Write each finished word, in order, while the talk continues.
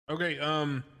Okay,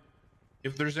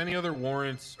 if there's any other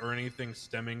warrants or anything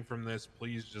stemming from this,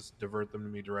 please just divert them to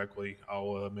me directly.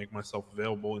 I'll make myself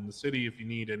available in the city if you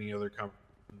need any other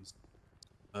conversations.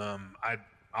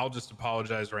 I'll just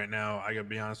apologize right now. I gotta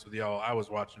be honest with y'all. I was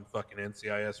watching fucking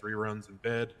NCIS reruns in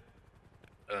bed,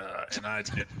 and I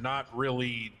did not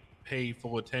really pay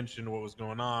full attention to what was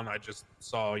going on. I just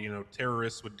saw,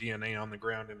 terrorists with DNA on the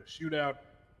ground in a shootout,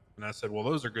 and I said, well,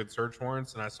 those are good search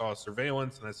warrants. And I saw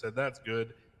surveillance, and I said, that's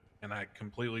good. And I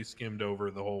completely skimmed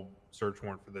over the whole search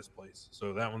warrant for this place.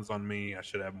 So that one's on me. I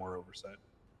should have more oversight.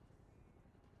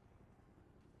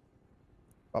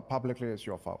 But publicly, it's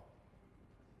your fault.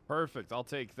 Perfect. I'll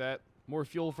take that. More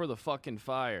fuel for the fucking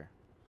fire.